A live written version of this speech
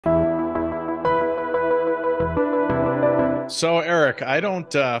So, Eric, I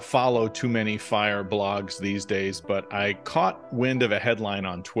don't follow too many fire blogs these days, but I caught wind of a headline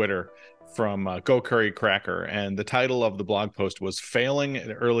on Twitter from Go Curry Cracker, and the title of the blog post was Failing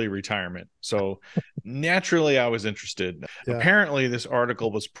at Early Retirement. So, naturally, I was interested. Yeah. Apparently, this article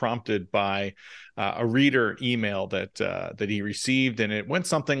was prompted by a reader email that he received, and it went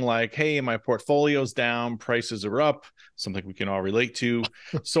something like, "Hey, my portfolio's down, prices are up," something we can all relate to.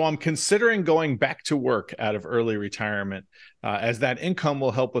 So, I'm considering going back to work out of early retirement as that income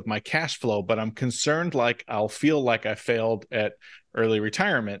will help with my cash flow. But I'm concerned like I'll feel like I failed at early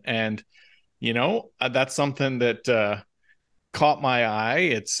retirement. And, that's something that caught my eye.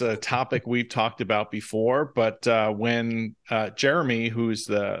 It's a topic we've talked about before, but when Jeremy, who's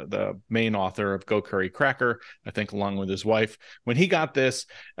the main author of Go Curry Cracker, I think along with his wife, when he got this,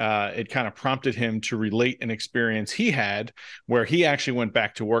 it kind of prompted him to relate an experience he had where he actually went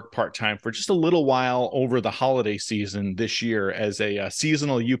back to work part-time for just a little while over the holiday season this year as a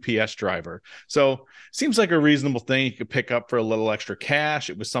seasonal UPS driver. So seems like a reasonable thing you could pick up for a little extra cash.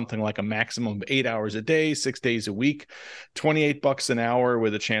 It was something like a maximum of 8 hours a day, 6 days a week, $28 an hour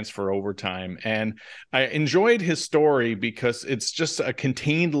with a chance for overtime. And I enjoyed his story because it's just a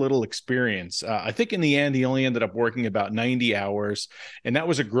contained little experience. I think in the end, he only ended up working about 90 hours, and that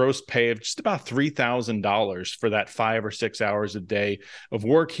was a gross pay of just about $3,000 for that 5 or 6 hours a day of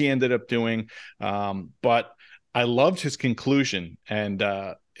work he ended up doing. But I loved his conclusion, and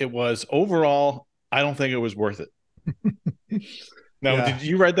it was overall, I don't think it was worth it. Now, Yeah, did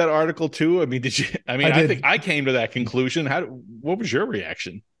you read that article too? I mean, did you? I mean, I I think did. I came to that conclusion. What was your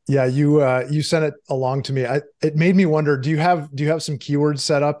reaction? Yeah, you sent it along to me. It made me wonder, do you have some keywords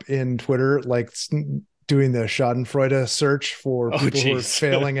set up in Twitter, like doing the Schadenfreude search for Oh, people who are geez.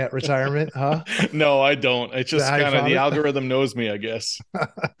 failing at retirement, huh? No, I don't. It's Is that just how you kind of found the it? algorithm knows me, I guess.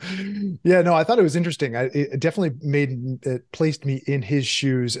 Yeah, no, I thought it was interesting. It definitely it placed me in his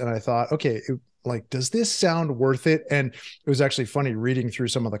shoes, and I thought, okay, like, does this sound worth it? And it was actually funny reading through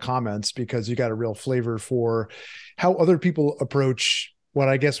some of the comments because you got a real flavor for how other people approach what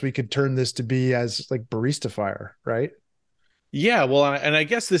I guess we could turn this to be as like BaristaFIRE, right? Yeah, well, and I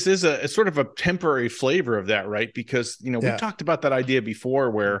guess this is a sort of a temporary flavor of that, right? Because, we've Yeah. talked about that idea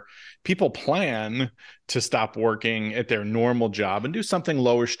before where people plan to stop working at their normal job and do something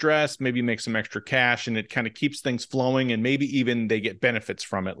lower stress, maybe make some extra cash, and it kind of keeps things flowing. And maybe even they get benefits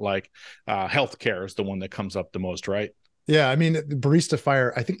from it, like healthcare is the one that comes up the most, right? Yeah, I mean,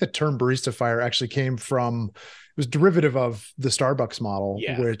 BaristaFIRE, I think the term BaristaFIRE actually came from, it was derivative of the Starbucks model,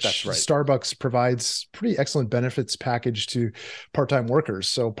 Yeah, that's which right. Starbucks provides pretty excellent benefits package to part-time workers.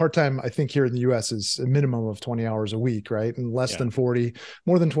 So part-time, I think here in the US is a minimum of 20 hours a week, right? And less Yeah. than 40,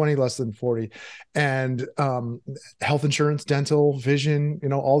 more than 20, less than 40. And health insurance, dental, vision,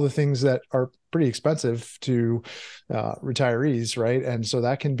 all the things that are pretty expensive to retirees, right? And so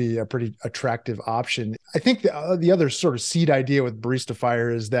that can be a pretty attractive option. I think the other sort of seed idea with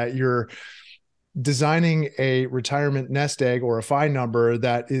BaristaFIRE is that you're designing a retirement nest egg or a FI number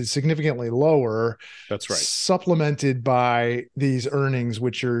that is significantly lower, That's right. supplemented by these earnings,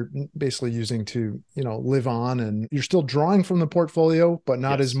 which you're basically using to, live on. And you're still drawing from the portfolio, but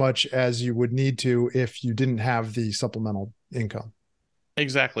not as Yes. much as you would need to if you didn't have the supplemental income.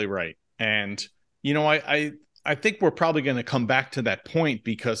 Exactly right. And I think we're probably going to come back to that point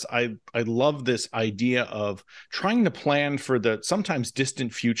because I love this idea of trying to plan for the sometimes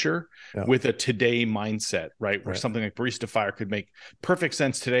distant future Yeah. with a today mindset, right? Where Right. something like BaristaFIRE could make perfect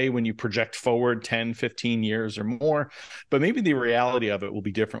sense today when you project forward 10, 15 years or more, but maybe the reality of it will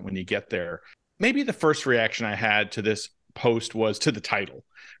be different when you get there. Maybe the first reaction I had to this post was to the title,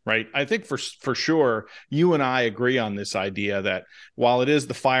 right? I think for sure you and I agree on this idea that while it is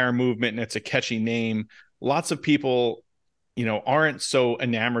the fire movement and it's a catchy name, lots of people aren't so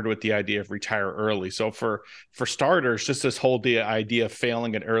enamored with the idea of retire early. So for starters, just this whole idea of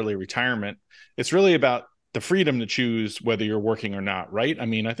failing at early retirement, it's really about the freedom to choose whether you're working or not, right? I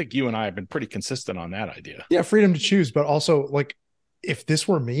mean, I think you and I have been pretty consistent on that idea. Yeah, freedom to choose, but also, like, if this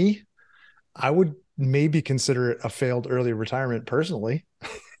were me, I would maybe consider it a failed early retirement personally.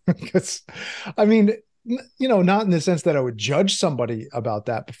 Because, I mean, not in the sense that I would judge somebody about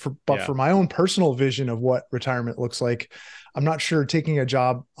that, but for Yeah. my own personal vision of what retirement looks like, I'm not sure taking a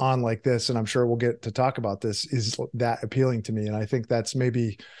job on like this, and I'm sure we'll get to talk about this, is that appealing to me. And I think that's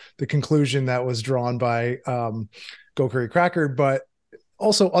maybe the conclusion that was drawn by Go Curry Cracker, but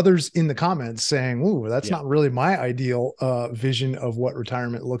also others in the comments saying, "Ooh, that's Yeah. not really my ideal vision of what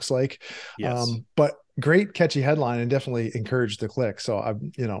retirement looks like." Yes. But great catchy headline, and definitely encouraged the click. So I,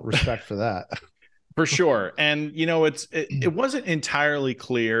 respect for that. For sure. And it wasn't entirely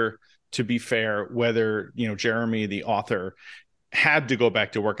clear to be fair, whether, Jeremy, the author, had to go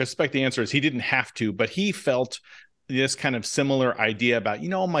back to work. I suspect the answer is he didn't have to, but he felt this kind of similar idea about,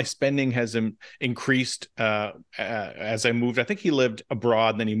 my spending has increased as I moved. I think he lived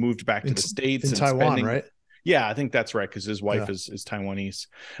abroad, then he moved back to the States in and Taiwan, spending, right? yeah, I think that's right, because his wife is Taiwanese.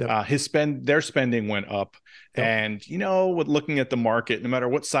 Yep. Their spending went up. Yep. And, with looking at the market, no matter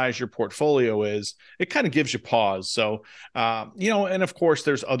what size your portfolio is, it kind of gives you pause. So, and of course,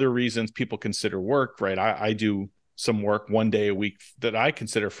 there's other reasons people consider work, right? I do some work one day a week that I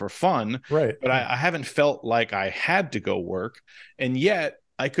consider for fun, right? But I haven't felt like I had to go work. And yet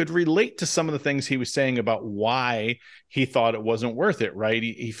I could relate to some of the things he was saying about why he thought it wasn't worth it, right?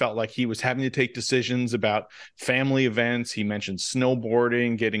 He felt like he was having to take decisions about family events. He mentioned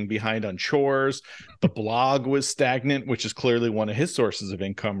snowboarding, getting behind on chores. The blog was stagnant, which is clearly one of his sources of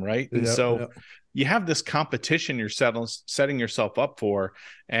income, right? And you have this competition you're setting yourself up for.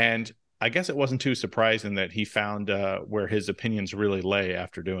 And I guess it wasn't too surprising that he found where his opinions really lay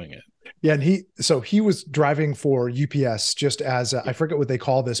after doing it. Yeah. And he was driving for UPS just as I forget what they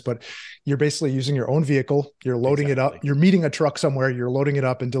call this, but you're basically using your own vehicle. You're loading it up. You're meeting a truck somewhere. You're loading it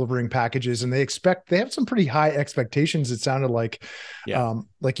up and delivering packages. And they have some pretty high expectations. It sounded like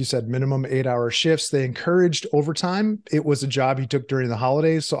you said, minimum 8-hour shifts. They encouraged overtime. It was a job he took during the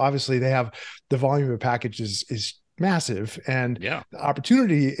holidays. So obviously they have the volume of packages is massive, and the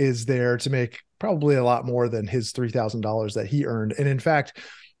opportunity is there to make probably a lot more than his $3,000 that he earned. And in fact,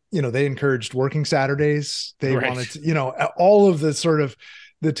 they encouraged working Saturdays. They wanted to, all of the sort of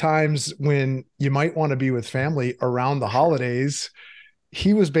the times when you might want to be with family around the holidays.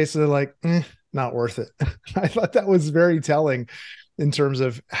 He was basically like, not worth it. I thought that was very telling in terms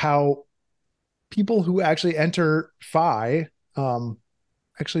of how people who actually enter FI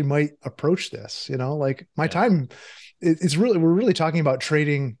actually might approach this, like my time we're really talking about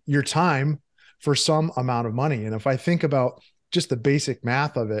trading your time for some amount of money. And if I think about just the basic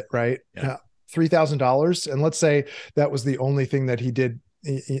math of it, right? $3,000. And let's say that was the only thing that he did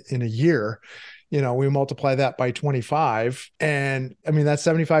in a year, we multiply that by 25. And I mean, that's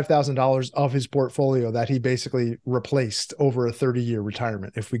 $75,000 of his portfolio that he basically replaced over a 30-year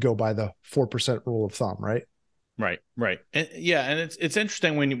retirement. If we go by the 4% rule of thumb, right? Right. And it's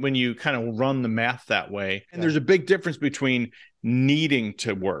interesting when you kind of run the math that way. And there's a big difference between needing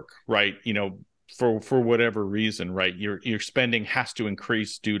to work, right? For whatever reason, right? Your spending has to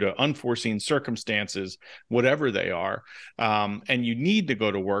increase due to unforeseen circumstances, whatever they are. And you need to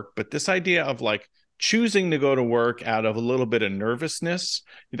go to work. But this idea of like choosing to go to work out of a little bit of nervousness,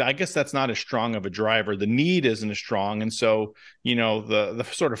 I guess that's not as strong of a driver. The need isn't as strong. And so, the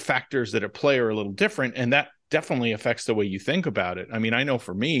sort of factors that at play are a little different. And that definitely affects the way you think about it. I mean, I know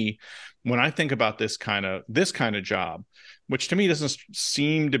for me, when I think about this kind of job, which to me doesn't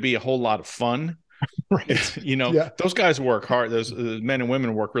seem to be a whole lot of fun, right? Those guys work hard. Those men and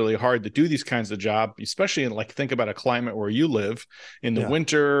women work really hard to do these kinds of jobs, especially in think about a climate where you live in the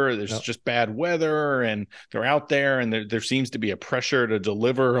winter. There's just bad weather, and they're out there, and there seems to be a pressure to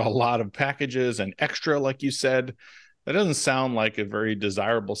deliver a lot of packages and extra, like you said. That doesn't sound like a very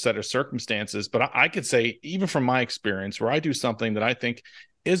desirable set of circumstances, but I could say, even from my experience, where I do something that I think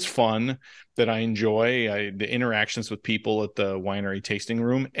is fun, that I enjoy, the interactions with people at the winery tasting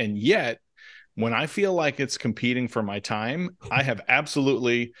room, and yet when I feel like it's competing for my time, I have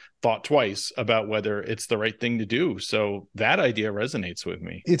absolutely thought twice about whether it's the right thing to do. So that idea resonates with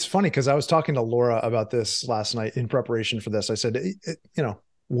me. It's funny because I was talking to Laura about this last night in preparation for this. I said,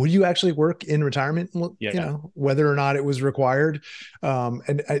 would you actually work in retirement? Whether or not it was required.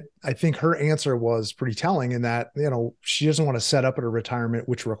 And I think her answer was pretty telling in that, she doesn't want to set up at a retirement,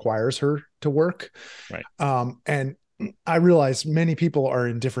 which requires her to work. Right. And I realize many people are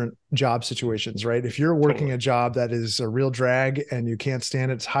in different job situations, right? If you're working a job that is a real drag and you can't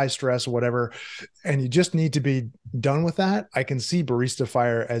stand it, it's high stress or whatever, and you just need to be done with that, I can see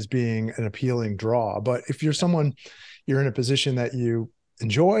BaristaFIRE as being an appealing draw. But if you're someone, you're in a position that you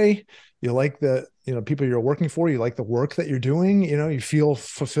enjoy, you like the, people you're working for, you like the work that you're doing, you feel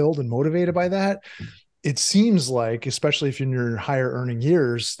fulfilled and motivated by that. It seems like, especially if you're in your higher earning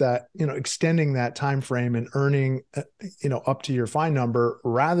years, that, extending that time frame and earning, up to your fine number,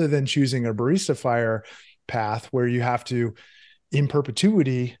 rather than choosing a BaristaFIRE path where you have to in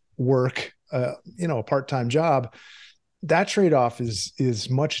perpetuity work, a part-time job, that trade-off is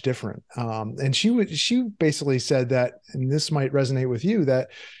much different. And she basically said that, and this might resonate with you, that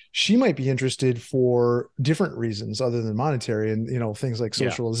she might be interested for different reasons other than monetary, and, things like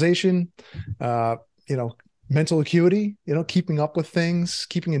socialization, mental acuity, keeping up with things,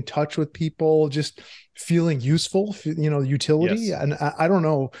 keeping in touch with people, just feeling useful, utility. Yes. And I don't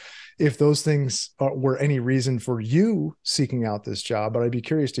know if those things were any reason for you seeking out this job, but I'd be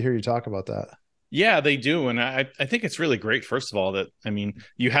curious to hear you talk about that. Yeah, they do. And I think it's really great, first of all, that, I mean,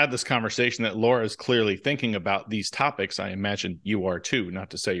 you had this conversation that Laura is clearly thinking about these topics. I imagine you are too, not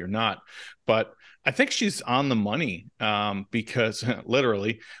to say you're not, but I think she's on the money, because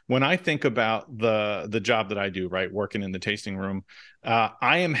literally, when I think about the job that I do, right, working in the tasting room,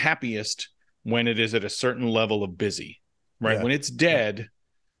 I am happiest when it is at a certain level of busy, right? Yeah. When it's dead,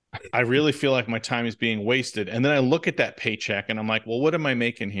 I really feel like my time is being wasted. And then I look at that paycheck and I'm like, well, what am I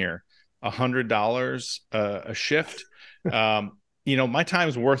making here? $100 a shift. My time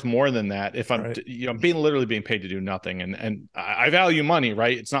is worth more than that if I'm, Right. being literally being paid to do nothing. And I value money,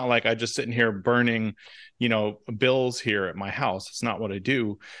 right? It's not like I just sitting here burning, bills here at my house. It's not what I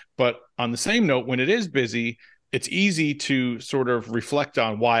do. But on the same note, when it is busy, it's easy to sort of reflect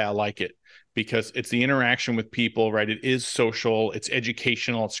on why I like it, because it's the interaction with people, right? It is social, it's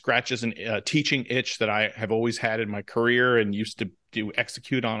educational, it scratches an teaching itch that I have always had in my career and used to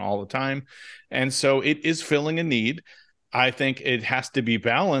execute on all the time. And so it is filling a need. I think it has to be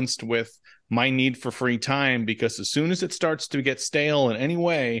balanced with my need for free time, because as soon as it starts to get stale in any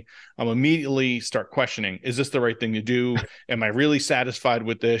way, I'm immediately start questioning, is this the right thing to do? Am I really satisfied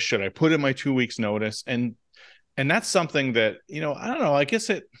with this? Should I put in my 2 weeks notice? And that's something that, I don't know, I guess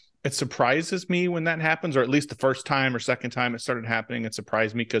it surprises me when that happens, or at least the first time or second time it started happening, it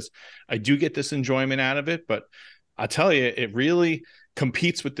surprised me, because I do get this enjoyment out of it. But I tell you, it really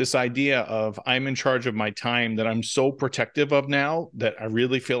competes with this idea of I'm in charge of my time that I'm so protective of now that I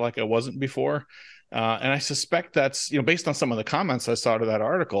really feel like I wasn't before. And I suspect that's, based on some of the comments I saw to that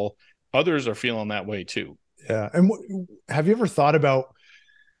article, others are feeling that way too. Yeah. And have you ever thought about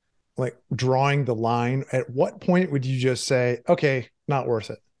like drawing the line? At what point would you just say, okay, not worth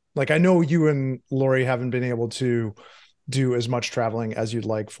it? Like, I know you and Lori haven't been able to do as much traveling as you'd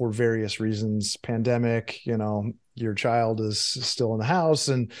like for various reasons. Pandemic, your child is still in the house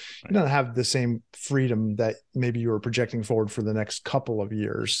and you don't have the same freedom that maybe you were projecting forward for the next couple of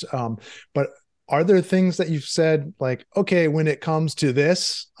years. But are there things that you've said like, okay, when it comes to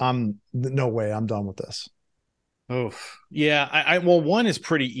this, no way, I'm done with this? Oh, yeah. Well, one is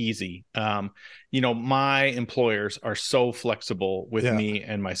pretty easy. My employers are so flexible with Yeah. me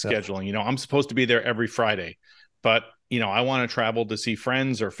and my Yeah. scheduling. I'm supposed to be there every Friday, but I want to travel to see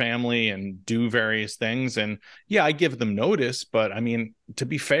friends or family and do various things. And yeah, I give them notice, but I mean, to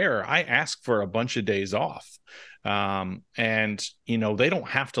be fair, I ask for a bunch of days off. And they don't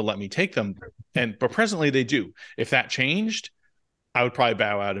have to let me take them. But presently they do. If that changed, I would probably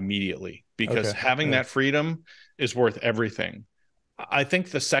bow out immediately, because Okay. having Yeah. that freedom is worth everything. I think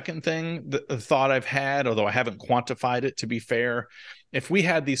the second thing, the thought I've had, although I haven't quantified it to be fair, if we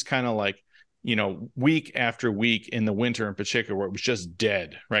had these kind of like, week after week in the winter in particular, where it was just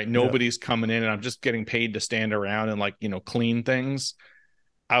dead, right? Yeah. Nobody's coming in and I'm just getting paid to stand around and like, clean things.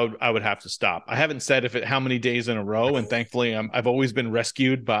 I would have to stop. I haven't said how many days in a row, and thankfully I've always been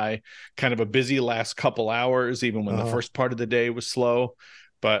rescued by kind of a busy last couple hours, even when the first part of the day was slow.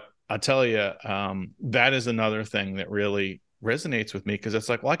 But I'll tell you, that is another thing that really resonates with me, because it's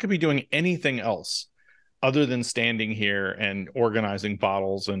like, well, I could be doing anything else other than standing here and organizing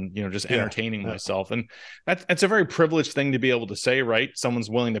bottles and just entertaining myself. And that's a very privileged thing to be able to say, right? Someone's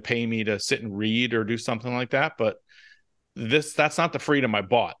willing to pay me to sit and read or do something like that, but that's not the freedom I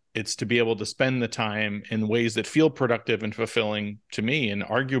bought. It's to be able to spend the time in ways that feel productive and fulfilling to me. And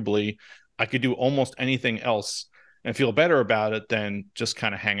arguably, I could do almost anything else and feel better about it than just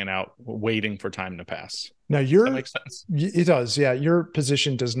kind of hanging out, waiting for time to pass. Now That makes sense. it does. Yeah. Your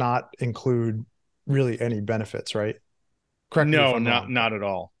position does not include really any benefits, right? Correct me if No, I'm wrong. not at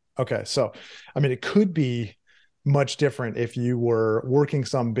all. Okay. So, I mean, it could be much different if you were working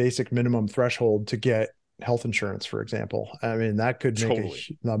some basic minimum threshold to get health insurance, for example. I mean, that could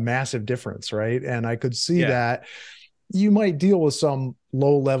make a massive difference, right? And I could see that you might deal with some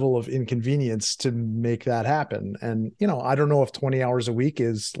low level of inconvenience to make that happen. And, I don't know if 20 hours a week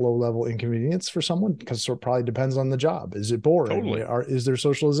is low level inconvenience for someone, because it probably depends on the job. Is it boring? Totally. Or is there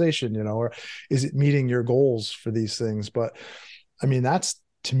socialization, or is it meeting your goals for these things? But I mean, that's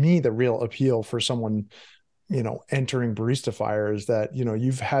to me the real appeal for someone entering BaristaFIRE, is that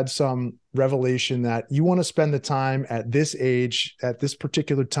you've had some revelation that you want to spend the time at this age, at this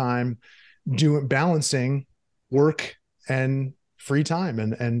particular time, balancing work and free time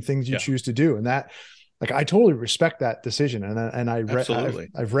and things you choose to do. And that, like, I totally respect that decision. And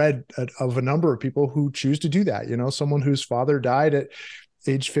I've read of a number of people who choose to do that. Someone whose father died at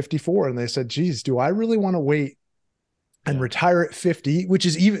age 54, and they said, geez, do I really want to wait and retire at 50, which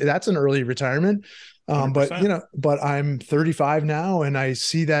is even, that's an early retirement. But, 100%. but I'm 35 now, and I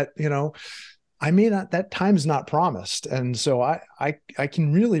see that, I may not, that time's not promised. And so I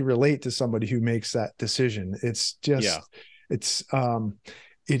can really relate to somebody who makes that decision. It's just, it's,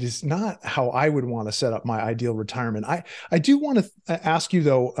 it is not how I would want to set up my ideal retirement. I do want to ask you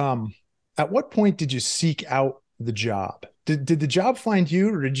though, at what point did you seek out the job? Did the job find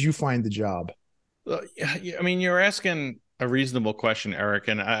you, or did you find the job? I mean, you're asking a reasonable question, Eric,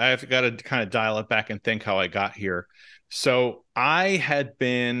 and I've got to kind of dial it back and think how I got here. So I had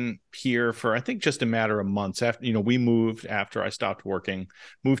been here for, I think, just a matter of months after, we moved after I stopped working,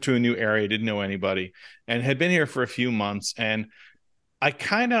 moved to a new area, didn't know anybody, and had been here for a few months. And I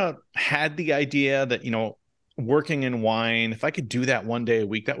kind of had the idea that, working in wine, if I could do that one day a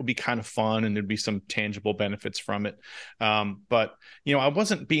week, that would be kind of fun, and there'd be some tangible benefits from it. But I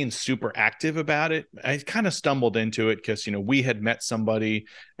wasn't being super active about it. I kind of stumbled into it because, we had met somebody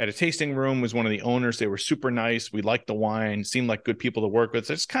at a tasting room, was one of the owners. They were super nice. We liked the wine, seemed like good people to work with.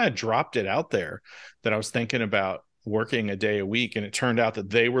 So I just kind of dropped it out there that I was thinking about working a day a week. And it turned out that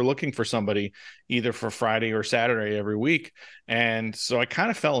they were looking for somebody either for Friday or Saturday every week. And so I kind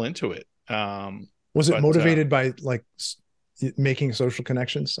of fell into it. Was it motivated by like making social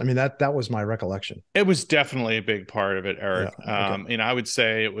connections? I mean, that was my recollection. It was definitely a big part of it, Eric. Yeah, okay. And I would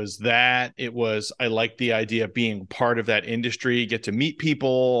say it was that. It was, I like the idea of being part of that industry, get to meet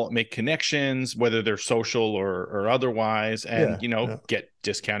people, make connections, whether they're social or otherwise, and get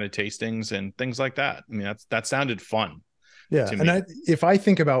discounted tastings and things like that. I mean, that sounded fun. Yeah, and if I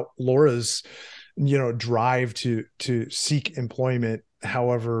think about Laura's, drive to seek employment,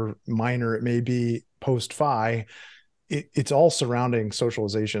 however minor it may be post-FI, it's all surrounding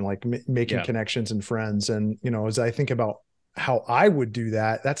socialization, like making connections and friends. And, as I think about how I would do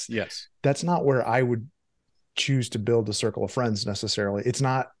that, that's not where I would choose to build a circle of friends necessarily. It's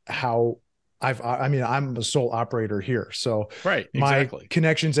not how I'm a sole operator here. So my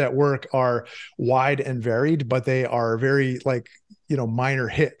connections at work are wide and varied, but they are very minor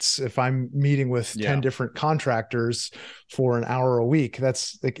hits. If I'm meeting with 10 different contractors for an hour a week,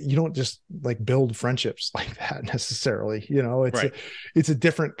 that's like, you don't just build friendships like that necessarily. It's a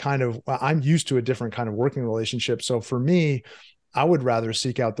different kind of, I'm used to a different kind of working relationship. So for me, I would rather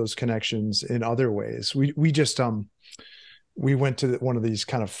seek out those connections in other ways. We just, we went to one of these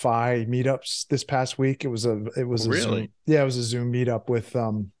kind of FI meetups this past week. It was a Zoom, it was a Zoom meetup with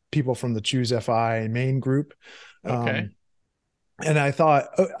people from the Choose FI main group. Okay. And I thought,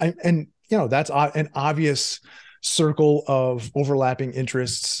 that's an obvious circle of overlapping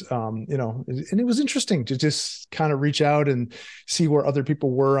interests, and it was interesting to just kind of reach out and see where other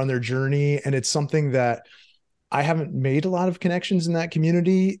people were on their journey. And it's something that I haven't made a lot of connections in that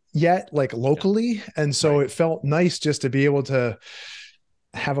community yet, like locally. And so it felt nice just to be able to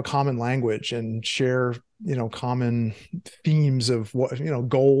have a common language and share, common themes of what,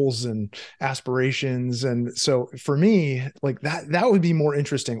 goals and aspirations. And so for me, like that would be more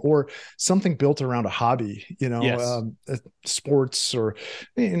interesting, or something built around a hobby, sports, or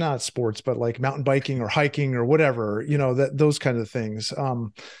not sports, but like mountain biking or hiking or whatever, those kind of things.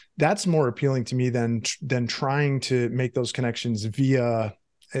 That's more appealing to me than trying to make those connections via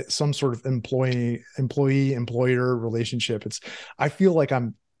some sort of employee-employer relationship. I feel like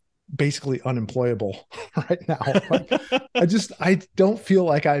I'm basically unemployable right now. I don't feel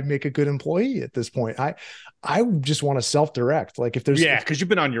like I make a good employee at this point. I just want to self-direct. Like if there's, because you've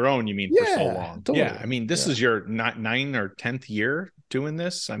been on your own, you mean, for so long. Totally. Yeah. I mean, this is your 9th or 10th year doing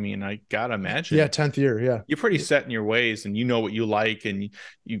this. I mean, I gotta imagine. Yeah. 10th year. Yeah. You're pretty set in your ways, and you know what you like, and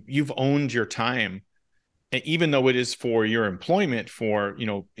you've owned your time. And even though it is for your employment, for,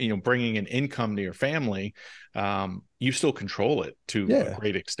 bringing an income to your family, you still control it to a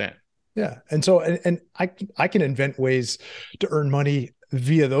great extent. Yeah. And so, and I can invent ways to earn money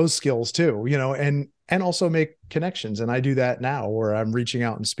via those skills too, and also make connections. And I do that now, where I'm reaching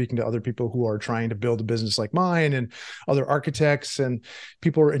out and speaking to other people who are trying to build a business like mine, and other architects, and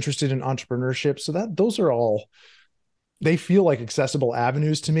people who are interested in entrepreneurship. So those are all, they feel like accessible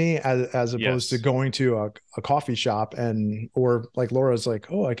avenues to me, as opposed to going to a coffee shop or like Laura's like,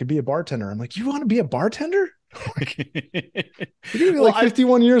 oh, I could be a bartender. I'm like, you want to be a bartender? You're gonna be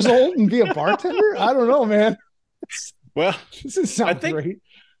 51 years old and be a bartender? I don't know, man. Well, this sounds great.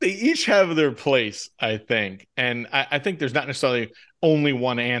 They each have their place, I think. And I think there's not necessarily only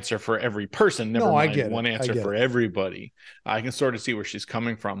one answer for every person. Never mind one answer for everybody. I can sort of see where she's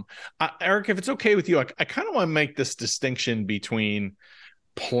coming from. Eric, if it's okay with you, I kind of want to make this distinction between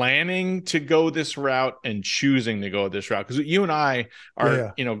planning to go this route and choosing to go this route. Because you and I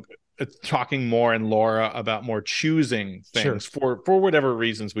are, Yeah. talking more, and Laura, about more choosing Sure. things for whatever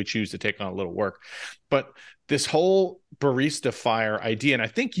reasons we choose to take on a little work. But this whole BaristaFIRE idea, and I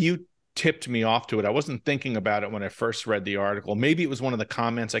think you tipped me off to it. I wasn't thinking about it when I first read the article. Maybe it was one of the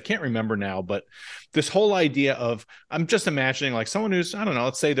comments. I can't remember now, but this whole idea of, I'm just imagining like someone who's, I don't know,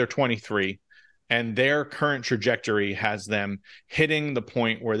 let's say they're 23 and their current trajectory has them hitting the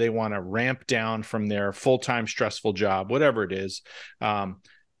point where they want to ramp down from their full-time stressful job, whatever it is,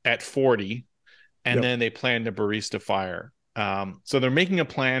 at 40, and Yep. then they plan to BaristaFIRE. So they're making a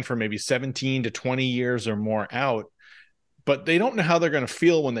plan for maybe 17 to 20 years or more out, but they don't know how they're going to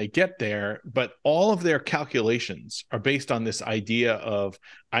feel when they get there. But all of their calculations are based on this idea of,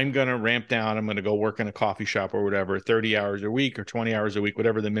 I'm going to ramp down, I'm going to go work in a coffee shop or whatever, 30 hours a week or 20 hours a week,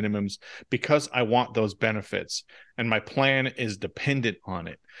 whatever the minimums, because I want those benefits. And my plan is dependent on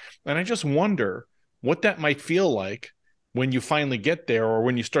it. And I just wonder what that might feel like when you finally get there, or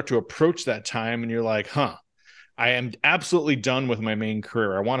when you start to approach that time and you're like, I am absolutely done with my main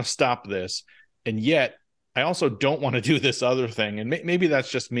career. I want to stop this. And yet I also don't want to do this other thing. And maybe that's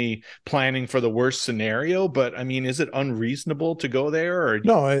just me planning for the worst scenario, but I mean, is it unreasonable to go there? Or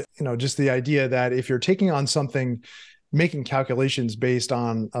No, just the idea that if you're taking on something, making calculations based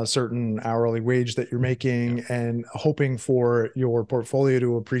on a certain hourly wage that you're making and hoping for your portfolio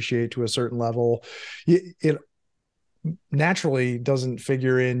to appreciate to a certain level, it naturally doesn't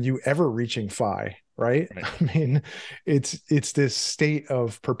figure in you ever reaching FI, right? I mean, it's this state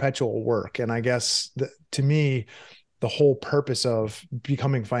of perpetual work. And I guess to me, the whole purpose of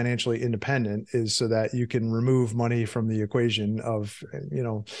becoming financially independent is so that you can remove money from the equation of,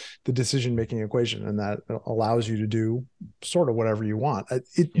 the decision-making equation. And that allows you to do sort of whatever you want.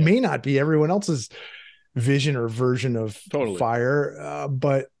 It may not be everyone else's vision or version of FIRE,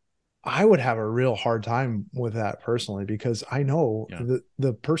 but I would have a real hard time with that personally, because I know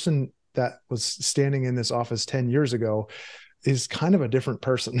the person that was standing in this office 10 years ago is kind of a different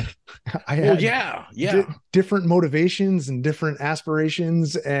person. I had different motivations and different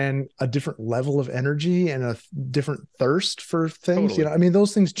aspirations and a different level of energy and a different thirst for things. I mean,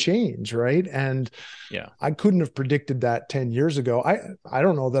 those things change, right? And I couldn't have predicted that 10 years ago. I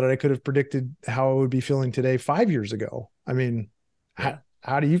don't know that I could have predicted how I would be feeling today 5 years ago. I mean,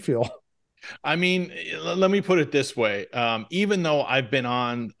 how do you feel? I mean, let me put it this way. Even though I've been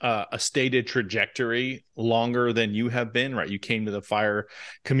on a stated trajectory longer than you have been, right? You came to the FIRE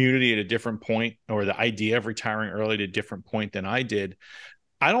community at a different point, or the idea of retiring early at a different point than I did.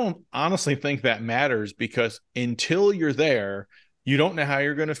 I don't honestly think that matters, because until you're there, you don't know how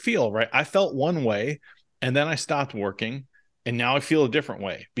you're going to feel, right? I felt one way, and then I stopped working. And now I feel a different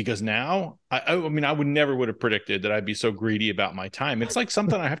way, because now, I mean, I would have predicted that I'd be so greedy about my time. It's like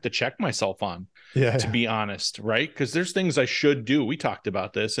something I have to check myself on, to be honest, right? Because there's things I should do. We talked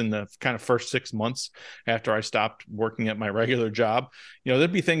about this in the kind of first 6 months after I stopped working at my regular job.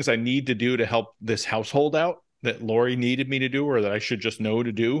 There'd be things I need to do to help this household out that Lori needed me to do, or that I should just know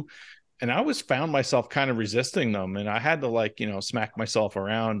to do. And I always found myself kind of resisting them. And I had to smack myself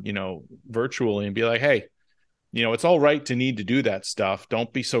around, virtually, and be like, hey, it's all right to need to do that stuff.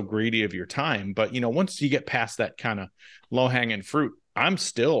 Don't be so greedy of your time. But, once you get past that kind of low hanging fruit, I'm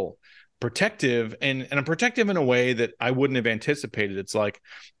still protective, and I'm protective in a way that I wouldn't have anticipated. It's like,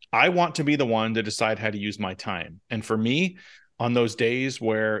 I want to be the one to decide how to use my time. And for me, on those days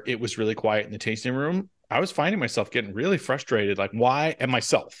where it was really quiet in the tasting room, I was finding myself getting really frustrated. Like, why am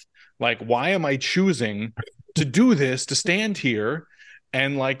I choosing to do this, to stand here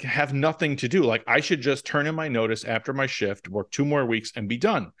and have nothing to do? Like, I should just turn in my notice after my shift, work 2 more weeks, and be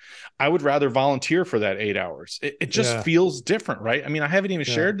done. I would rather volunteer for that 8 hours. It just feels different, right? I mean, I haven't even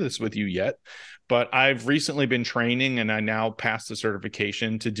shared this with you yet, but I've recently been training, and I now passed the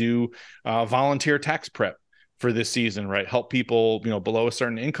certification to do volunteer tax prep for this season, right? Help people, below a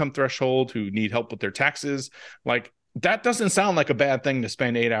certain income threshold who need help with their taxes. Like, that doesn't sound like a bad thing to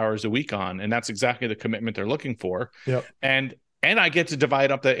spend 8 hours a week on. And that's exactly the commitment they're looking for. And I get to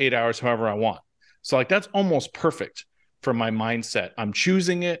divide up that 8 hours however I want. So that's almost perfect for my mindset. I'm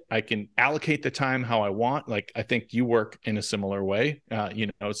choosing it. I can allocate the time how I want. I think you work in a similar way,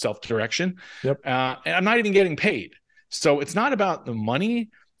 self-direction. And I'm not even getting paid. So it's not about the money.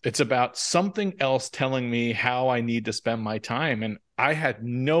 It's about something else telling me how I need to spend my time. And I had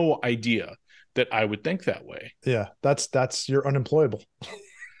no idea that I would think that way. Yeah. That's you're unemployable.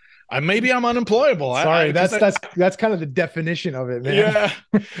 Maybe I'm ununemployable. Sorry, that's kind of the definition of it, man.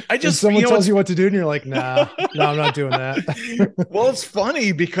 Yeah, I just someone tells you what to do, and you're like, no, I'm not doing that. Well, it's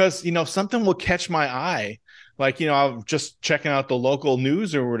funny because something will catch my eye. Like, I'm just checking out the local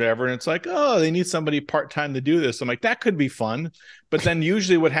news or whatever, and it's like, oh, they need somebody part-time to do this. I'm like, that could be fun. But then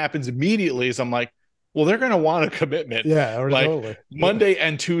usually what happens immediately is I'm like, well, they're going to want a commitment Yeah, or like totally. Monday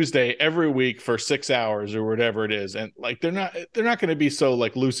and Tuesday every week for 6 hours or whatever it is. And like, they're not going to be so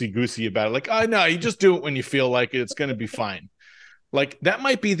like loosey goosey about it. Like, oh no, you just do it when you feel like it. It's going to be fine. Like that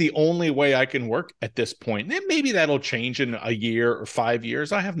might be the only way I can work at this point. And maybe that'll change in a year or 5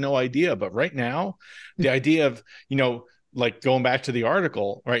 years. I have no idea. But right now, the idea of, like going back to the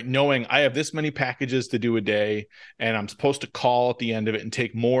article, right? Knowing I have this many packages to do a day and I'm supposed to call at the end of it and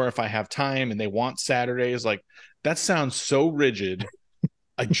take more if I have time and they want Saturdays. Like that sounds so rigid.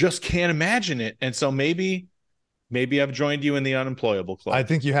 I just can't imagine it. And so maybe I've joined you in the unemployable club. I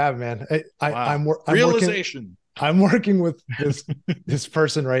think you have, man. Wow. I'm Realization. I'm working with this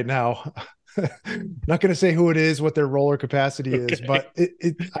person right now. Not going to say who it is, what their role or capacity is, but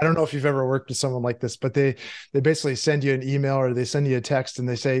I don't know if you've ever worked with someone like this, but they basically send you an email or they send you a text and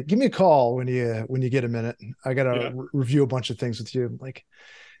they say, give me a call when you get a minute. I got to review a bunch of things with you. I'm like,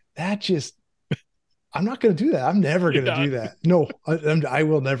 I'm not going to do that. I'm never going to do that. No, I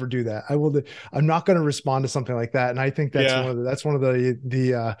will never do that. I'm not going to respond to something like that. And I think that's one of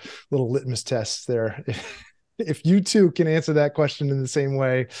the little litmus tests there. If you too can answer that question in the same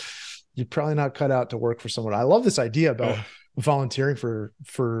way, you're probably not cut out to work for someone. I love this idea about volunteering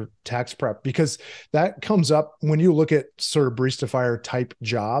for tax prep, because that comes up when you look at sort of BaristaFIRE type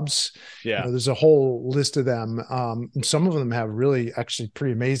jobs. Yeah. There's a whole list of them. Some of them have really actually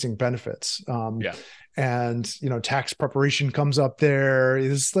pretty amazing benefits. And tax preparation comes up there.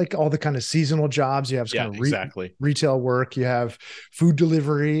 It's like all the kind of seasonal jobs. You have kind of retail work. You have food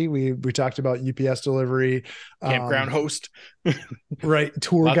delivery. We talked about UPS delivery, campground host, right?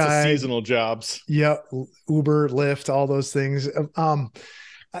 Tour lots guide, of seasonal jobs. Yeah, Uber, Lyft, all those things.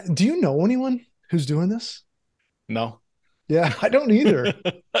 Do you know anyone who's doing this? No. Yeah, I don't either.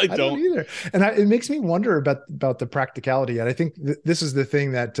 I don't either. And it makes me wonder about the practicality. And I think this is the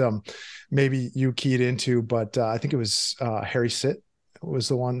thing that maybe you keyed into, but I think it was Harry Sitt was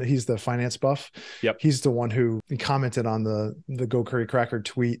the one. He's the finance buff. Yep. He's the one who commented on the Go Curry Cracker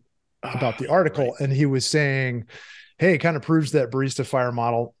tweet about the article. Right. And he was saying, hey, it kind of proves that BaristaFIRE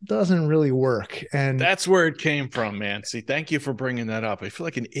model doesn't really work. And that's where it came from, man. See, thank you for bringing that up. I feel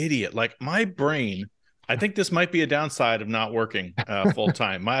like an idiot. Like my brain, I think this might be a downside of not working full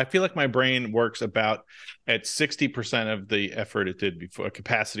time. I feel like my brain works about at 60% of the effort it did before,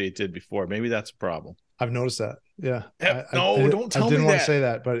 capacity it did before. Maybe that's a problem. I've noticed that. Yeah. Don't tell me that. I didn't want to say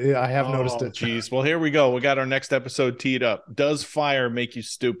that, but I have noticed it. Geez. Well, here we go. We got our next episode teed up. Does fire make you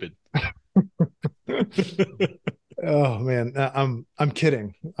stupid? Oh man, I'm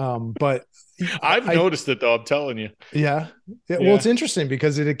kidding. But I've noticed it though. I'm telling you. Yeah. Well, it's interesting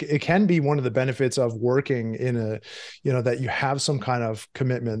because it can be one of the benefits of working in that you have some kind of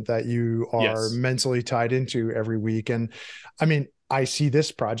commitment that you are mentally tied into every week. And I mean, I see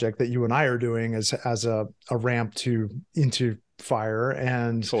this project that you and I are doing as a ramp into fire,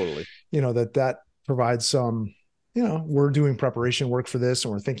 and totally, that provides some. We're doing preparation work for this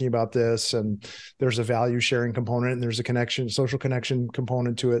and we're thinking about this, and there's a value sharing component and there's a social connection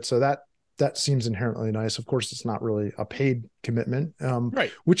component to it. So that seems inherently nice. Of course, it's not really a paid commitment,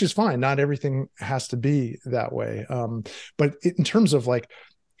 right? Which is fine. Not everything has to be that way. But in terms of like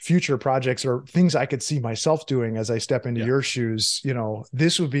future projects or things I could see myself doing as I step into your shoes,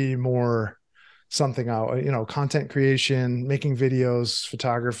 this would be more something out, content creation, making videos,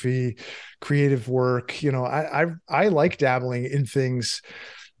 photography, creative work. I like dabbling in things,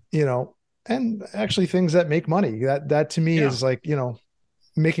 and actually things that make money. That to me is like,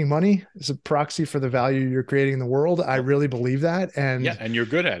 making money is a proxy for the value you're creating in the world. I really believe that. And and you're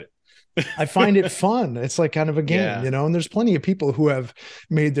good at it. I find it fun. It's like kind of a game, and there's plenty of people who have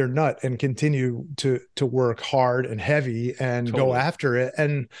made their nut and continue to work hard and heavy and go after it.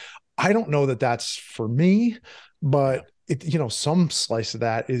 And I don't know that that's for me, but some slice of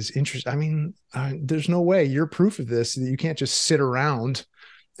that is interesting. I mean, there's no way you're proof of this, that you can't just sit around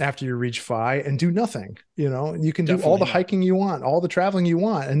after you reach FI and do nothing. You can do all the hiking you want, all the traveling you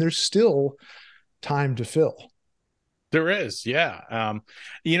want, and there's still time to fill. There is. Yeah.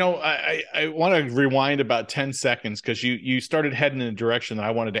 I want to rewind about 10 seconds because you started heading in a direction that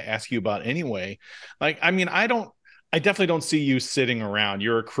I wanted to ask you about anyway. Like, I mean, I definitely don't see you sitting around.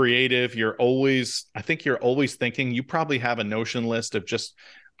 You're a creative. I think you're always thinking. You probably have a Notion list of just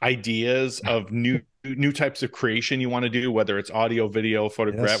ideas of new types of creation you want to do, whether it's audio, video,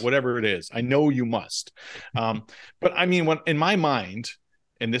 photograph, whatever it is. I know you must. But I mean, in my mind,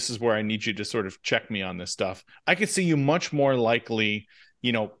 and this is where I need you to sort of check me on this stuff, I could see you much more likely,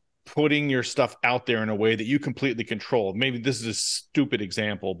 putting your stuff out there in a way that you completely control. Maybe this is a stupid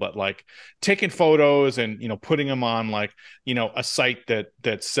example, but like taking photos and, putting them on like, a site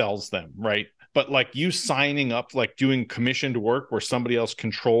that sells them, right? But like you signing up, like doing commissioned work where somebody else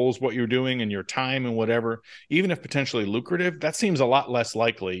controls what you're doing and your time and whatever, even if potentially lucrative, that seems a lot less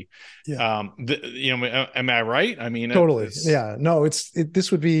likely. Yeah. Am I right? I mean, Totally. Yeah. No,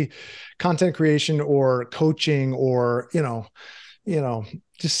 this would be content creation or coaching or,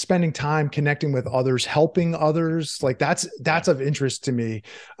 just spending time connecting with others, helping others. Like that's of interest to me.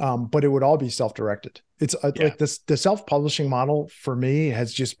 But it would all be self-directed. It's like this, the self-publishing model for me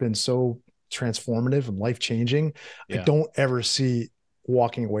has just been so transformative and life-changing. I don't ever see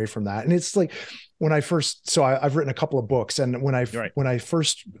walking away from that. And it's like when I first, so I've written a couple of books, and when I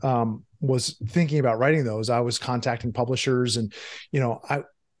first was thinking about writing those, I was contacting publishers, and I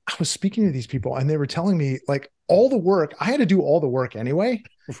was speaking to these people, and they were telling me like all the work I had to do all the work anyway.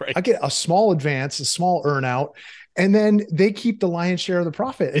 Right. I get a small advance, a small earn out, and then they keep the lion's share of the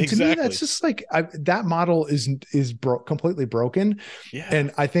profit. And to me, that's just like that model is completely broken. Yeah.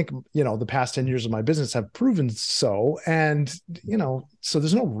 And I think, the past 10 years of my business have proven so. And, so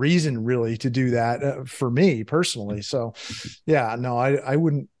there's no reason really to do that for me personally. So yeah, no, I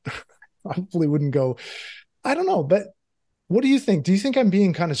wouldn't, hopefully wouldn't go, I don't know, but what do you think? Do you think I'm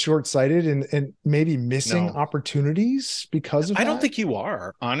being kind of short-sighted and maybe missing opportunities because of that? I don't think you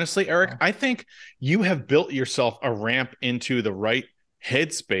are, honestly, Eric. I think you have built yourself a ramp into the right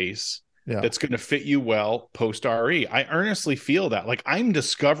headspace that's going to fit you well post RE. I earnestly feel that. Like I'm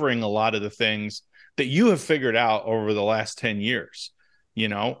discovering a lot of the things that you have figured out over the last 10 years,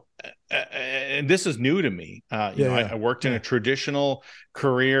 and this is new to me. I worked in a traditional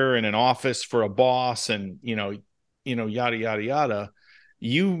career in an office for a boss, and, yada, yada, yada.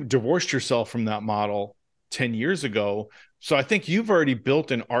 You divorced yourself from that model 10 years ago. So I think you've already built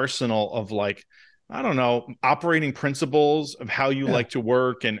an arsenal of like, I don't know, operating principles of how you like to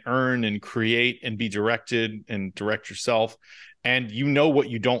work and earn and create and be directed and direct yourself. And what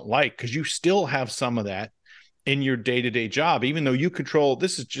you don't like, because you still have some of that in your day-to-day job, even though you control,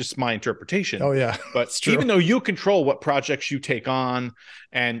 this is just my interpretation. Oh yeah. But even though you control what projects you take on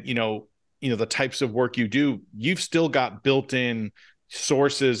and, the types of work you do, you've still got built-in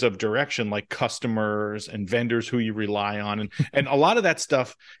sources of direction like customers and vendors who you rely on. And a lot of that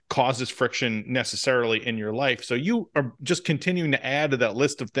stuff causes friction necessarily in your life. So you are just continuing to add to that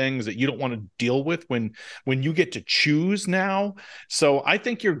list of things that you don't want to deal with when you get to choose now. So I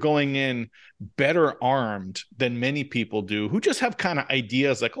think you're going in better armed than many people do who just have kind of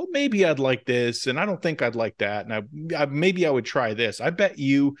ideas like, oh, maybe I'd like this, and I don't think I'd like that, and maybe I would try this. I bet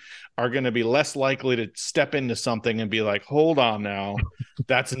you are going to be less likely to step into something and be like, hold on now,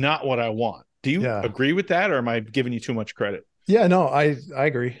 that's not what I want. Do you agree with that, or am I giving you too much credit? Yeah, no, I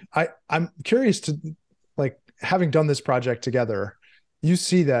agree. I'm curious to, like, having done this project together, you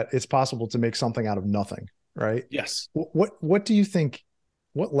see that it's possible to make something out of nothing, right? Yes. What do you think?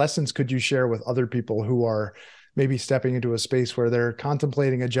 What lessons could you share with other people who are maybe stepping into a space where they're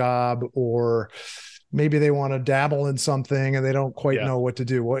contemplating a job, or maybe they want to dabble in something and they don't quite know what to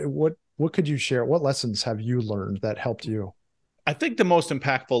do? What could you share? What lessons have you learned that helped you? I think the most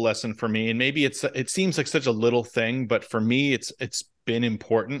impactful lesson for me, and maybe it seems like such a little thing, but for me, it's been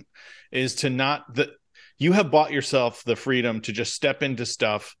important, is to you have bought yourself the freedom to just step into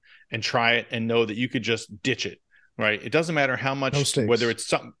stuff and try it and know that you could just ditch it. Right. It doesn't matter how much, whether it's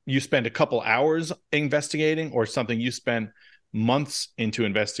something you spend a couple hours investigating or something you spend months into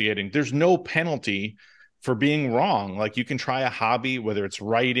investigating. There's no penalty for being wrong. Like you can try a hobby, whether it's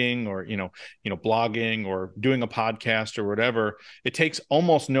writing or, blogging or doing a podcast or whatever. It takes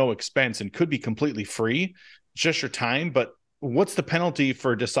almost no expense and could be completely free. It's just your time. But what's the penalty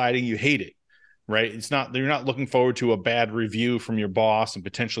for deciding you hate it? Right. You're not looking forward to a bad review from your boss and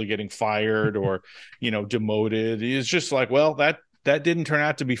potentially getting fired or, demoted. It's just like, well, that didn't turn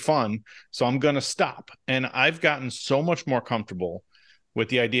out to be fun, so I'm going to stop. And I've gotten so much more comfortable with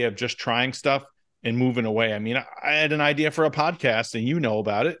the idea of just trying stuff and moving away. I mean, I had an idea for a podcast, and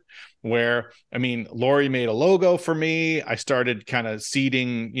about it, where, Lori made a logo for me. I started kind of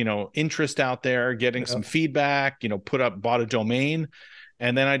seeding, interest out there, getting some feedback, bought a domain.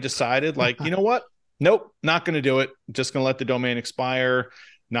 And then I decided, like, you know what? Nope, not going to do it. Just going to let the domain expire.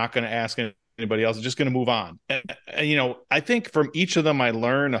 Not going to ask anybody else. Just going to move on. And, I think from each of them, I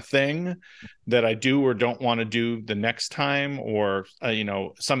learn a thing that I do or don't want to do the next time, or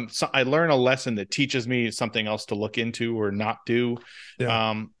I learn a lesson that teaches me something else to look into or not do.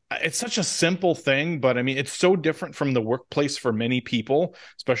 Yeah. it's such a simple thing, but I mean, it's so different from the workplace for many people,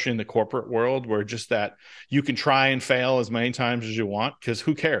 especially in the corporate world, where just that you can try and fail as many times as you want because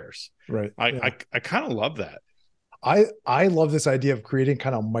who cares? Right. I Yeah. I kind of love that. I love this idea of creating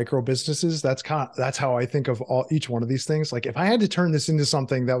kind of micro businesses. That's how I think of each one of these things. Like if I had to turn this into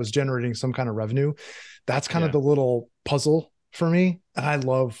something that was generating some kind of revenue, that's kind of Yeah, the little puzzle for me. And I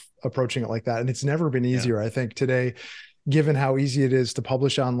love approaching it like that. And it's never been yeah, easier, I think, today, given how easy it is to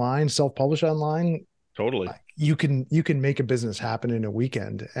publish online, self-publish online. totally. You can make a business happen in a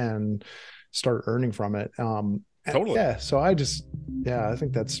weekend and start earning from it. Totally. Yeah. So I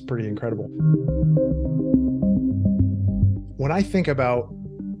think that's pretty incredible. When I think about,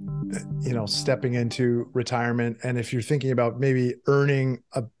 stepping into retirement, and if you're thinking about maybe earning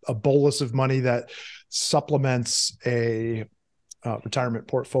a bolus of money that supplements a retirement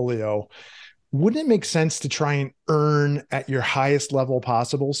portfolio, wouldn't it make sense to try and earn at your highest level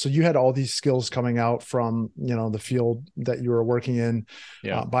possible? So you had all these skills coming out from, the field that you were working in,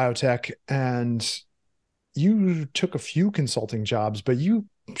 Yeah. biotech, and you took a few consulting jobs, but you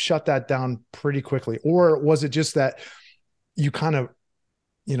shut that down pretty quickly. Or was it just that you kind of,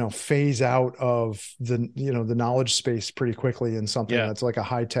 phase out of the knowledge space pretty quickly in something Yeah. that's like a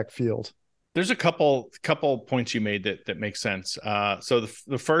high tech field? There's a couple points you made that make sense. So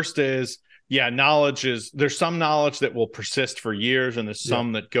the first is, yeah, there's some knowledge that will persist for years, and there's Yeah,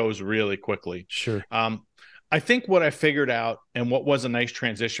 some that goes really quickly. sure. I think what I figured out, and what was a nice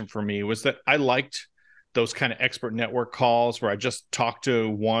transition for me, was that I liked those kind of expert network calls where I just talk to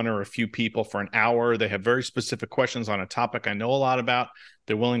one or a few people for an hour. They have very specific questions on a topic I know a lot about.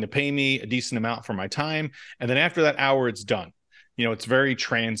 They're willing to pay me a decent amount for my time, and then after that hour, it's done. It's very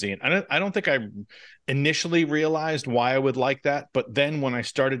transient. I don't think I initially realized why I would like that. But then when I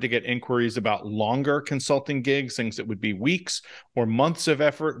started to get inquiries about longer consulting gigs, things that would be weeks or months of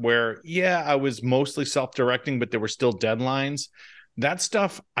effort where, yeah, I was mostly self-directing, but there were still deadlines. That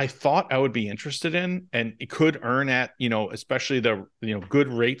stuff I thought I would be interested in, and it could earn at, especially the, good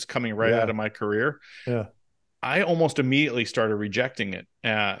rates coming right out Yeah, of my career. yeah, I almost immediately started rejecting it.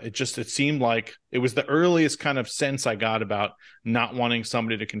 It seemed like it was the earliest kind of sense I got about not wanting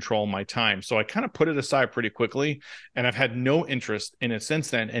somebody to control my time. So I kind of put it aside pretty quickly, and I've had no interest in it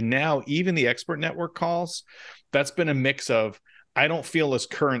since then. And now even the expert network calls, that's been a mix of, I don't feel as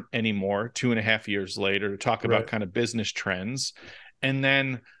current anymore 2.5 years later to talk about right. kind of business trends. And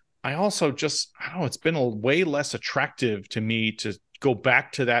then I also just, I don't know, it's been a way less attractive to me to go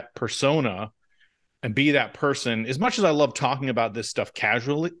back to that persona and be that person. As much as I love talking about this stuff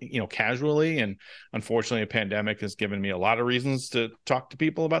casually, and unfortunately a pandemic has given me a lot of reasons to talk to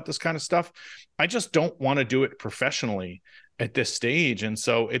people about this kind of stuff, I just don't want to do it professionally at this stage. And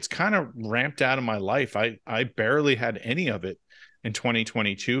so it's kind of ramped out of my life. I barely had any of it in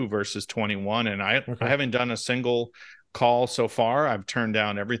 2022 versus 21, and I Okay. haven't done a single call so far. I've turned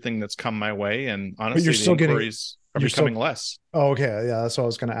down everything that's come my way, and But honestly the inquiries are you're becoming still, less. oh, okay. Yeah. That's what I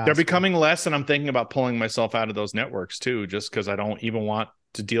was going to They're ask. becoming less, and I'm thinking about pulling myself out of those networks too, just because I don't even want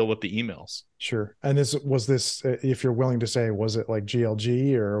to deal with the emails. Sure. And if you're willing to say, was it like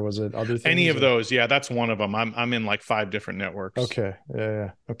GLG or was it other Any things? of Or those, yeah, that's one of them. I'm in like 5 different networks. okay. Yeah.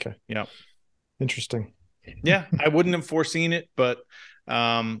 Yeah. Okay. Yeah, Interesting. yeah, I wouldn't have foreseen it, but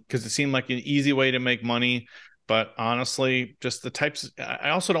because it seemed like an easy way to make money. But honestly, just the types. I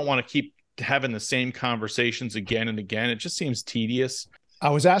also don't want to keep having the same conversations again and again. It just seems tedious. I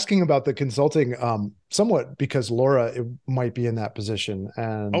was asking about the consulting, somewhat because Laura might be in that position, Oh,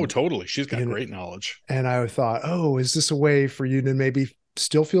 and totally. She's got you know, great knowledge. and I thought, oh, is this a way for you to maybe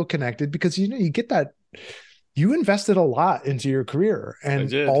still feel connected? Because you get that you invested a lot into your career I and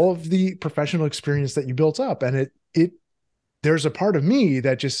did. all of the professional experience that you built up, and it there's a part of me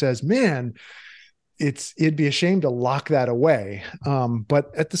that just says, man, it'd be a shame to lock that away.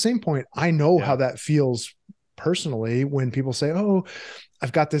 But at the same point, I know how Yeah. that feels personally when people say, oh,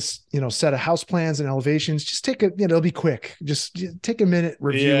 I've got this, set of house plans and elevations. Just it'll be quick. Just take a minute,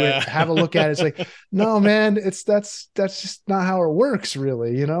 review it, Yeah. have a look at it. It's like, no, man, that's just not how it works,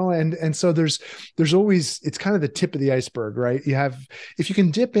 really, And so there's always, it's kind of the tip of the iceberg, right? If you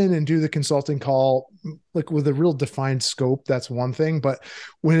can dip in and do the consulting call, like with a real defined scope, that's one thing. But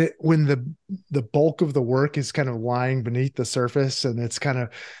when the bulk of the work is kind of lying beneath the surface, and it's kind of,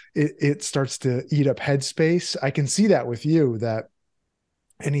 it starts to eat up headspace. I can see that with you, that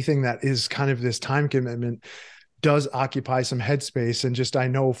anything that is kind of this time commitment does occupy some headspace. And just, I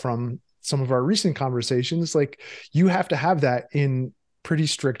know from some of our recent conversations, like you have to have that in pretty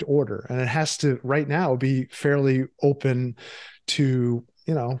strict order, and it has to right now be fairly open to,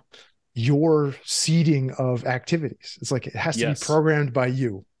 your seeding of activities. It's like, it has to be Yes. programmed by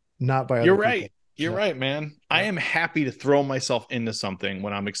you. not by You're other right. people. You're Yeah. right, man. I Yeah. am happy to throw myself into something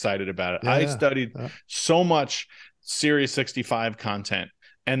when I'm excited about it. Yeah. I Yeah. studied Yeah. so much Series 65 content.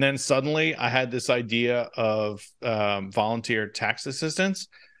 And then suddenly I had this idea of volunteer tax assistance,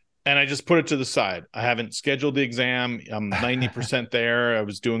 and I just put it to the side. I haven't scheduled the exam. I'm 90% there. I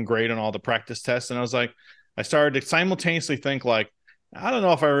was doing great on all the practice tests. And I was like, I started to simultaneously think like, I don't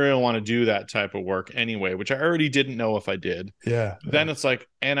know if I really want to do that type of work anyway, which I already didn't know if I did. Yeah. Then it's like,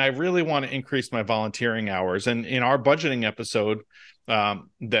 and I really want to increase my volunteering hours. And in our budgeting episode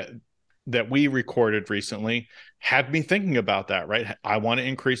that we recorded recently, had me thinking about that, right? I want to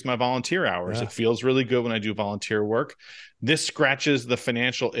increase my volunteer hours. Yeah. It feels really good when I do volunteer work. This scratches the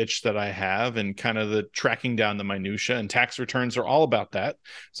financial itch that I have and kind of the tracking down the minutia, and tax returns are all about that.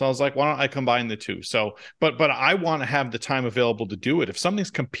 So I was like, why don't I combine the two? So, but I want to have the time available to do it. If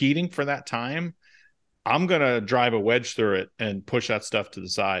something's competing for that time, I'm going to drive a wedge through it and push that stuff to the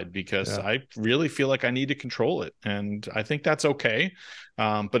side because Yeah. I really feel like I need to control it. And I think that's okay.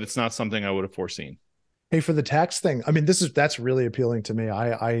 But it's not something I would have foreseen. Hey, for the tax thing, I mean, that's really appealing to me.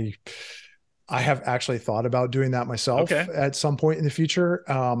 I have actually thought about doing that myself Okay. at some point in the future.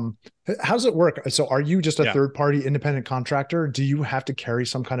 How does it work? So are you just a Yeah. third party independent contractor? Do you have to carry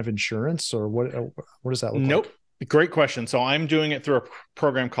some kind of insurance, or what does that look Nope. like? Great question. So I'm doing it through a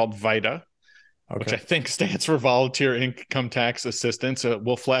program called VITA, which I Okay. think stands for Volunteer Income Tax Assistance.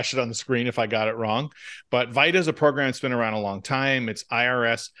 We'll flash it on the screen if I got it wrong. But VITA is a program that's been around a long time. It's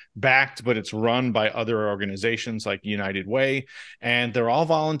IRS backed, but it's run by other organizations like United Way, and they're all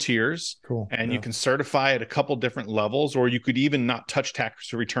volunteers. Cool. And Yeah. you can certify at a couple different levels, or you could even not touch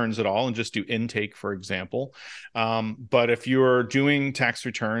tax returns at all and just do intake, for example. But if you're doing tax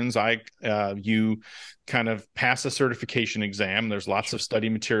returns, you kind of pass a certification exam. There's lots Sure. of study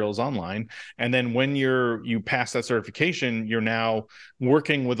materials online. And then when you pass that certification, you're now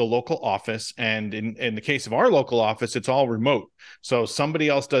working with a local office. And in the case of our local office, it's all remote. So somebody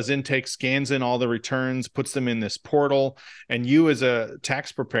else does intake, scans in all the returns, puts them in this portal, and you as a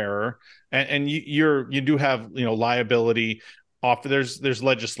tax preparer, and you do have liability off. There's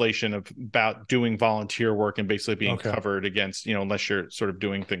legislation about doing volunteer work and basically being Okay. covered against, unless you're sort of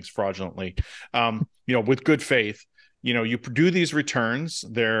doing things fraudulently, with good faith. You do these returns.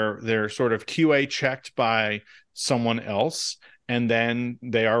 They're sort of QA checked by someone else, and then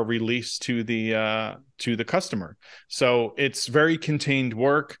they are released to the customer. So it's very contained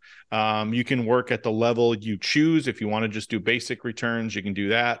work. You can work at the level you choose. If you want to just do basic returns, you can do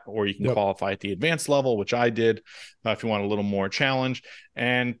that, or you can Yep. qualify at the advanced level, which I did, if you want a little more challenge.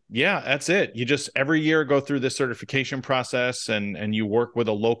 And yeah, that's it. You just every year go through this certification process, and you work with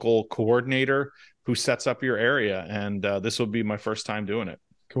a local coordinator who sets up your area. And this will be my first time doing it.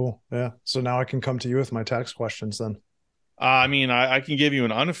 Cool. Yeah. So now I can come to you with my tax questions then. I mean, I can give you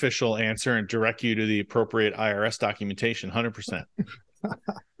an unofficial answer and direct you to the appropriate IRS documentation, 100%.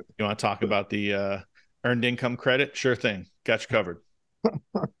 You want to talk about the earned income credit? Sure thing. Got you covered.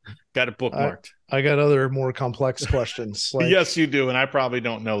 Got it bookmarked. I got other more complex questions. Like, yes, you do. And I probably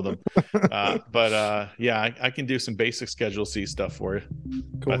don't know them. But yeah, I can do some basic Schedule C stuff for you.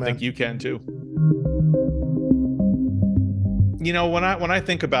 cool, I man. think you can too. When I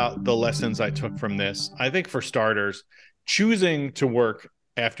think about the lessons I took from this, I think for starters, choosing to work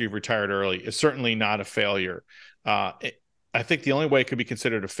after you've retired early is certainly not a failure. I think the only way it could be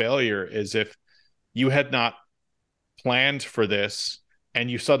considered a failure is if you had not planned for this and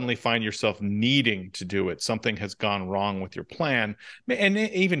you suddenly find yourself needing to do it. Something has gone wrong with your plan. And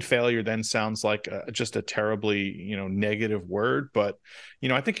even failure then sounds like just a terribly, negative word. But,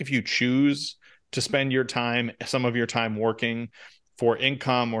 I think if you choose to spend some of your time working for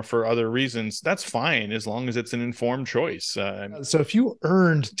income or for other reasons, that's fine, as long as it's an informed choice. So if you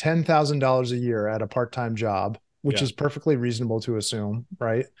earned $10,000 a year at a part-time job, which Yeah. is perfectly reasonable to assume,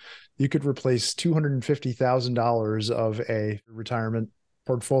 right? You could replace $250,000 of a retirement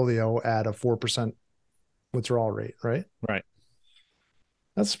portfolio at a 4% withdrawal rate, right? Right.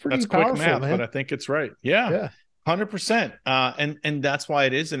 That's pretty That's quick powerful, math, man. but I think it's right. Yeah. Yeah. 100%. And that's why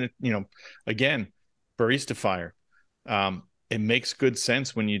it is. And again, BaristaFIRE. It makes good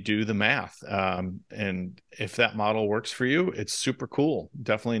sense when you do the math. And if that model works for you, it's super cool.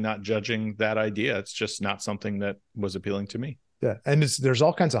 Definitely not judging that idea. It's just not something that was appealing to me. Yeah. And there's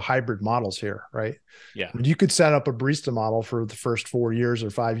all kinds of hybrid models here, right? Yeah. I mean, you could set up a barista model for the first 4 years or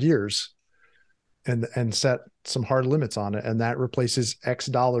 5 years and set some hard limits on it. And that replaces X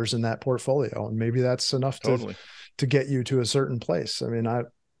dollars in that portfolio. And maybe that's enough to get you to a certain place. I mean,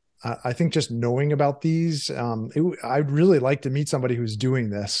 I think just knowing about these, I'd really like to meet somebody who's doing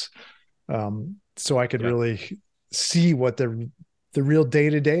this, so I could really see what the real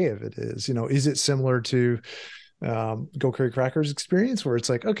day-to-day of it is. Is it similar to Go Curry Crackers experience, where it's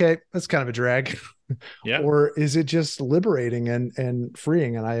like, okay, that's kind of a drag? Yeah. Or is it just liberating and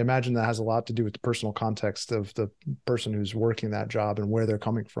freeing? And I imagine that has a lot to do with the personal context of the person who's working that job and where they're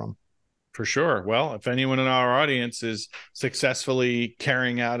coming from. For sure. Well, if anyone in our audience is successfully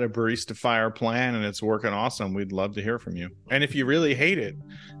carrying out a BaristaFIRE plan and it's working awesome, we'd love to hear from you. And if you really hate it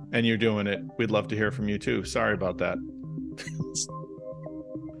and you're doing it, we'd love to hear from you too. Sorry about that.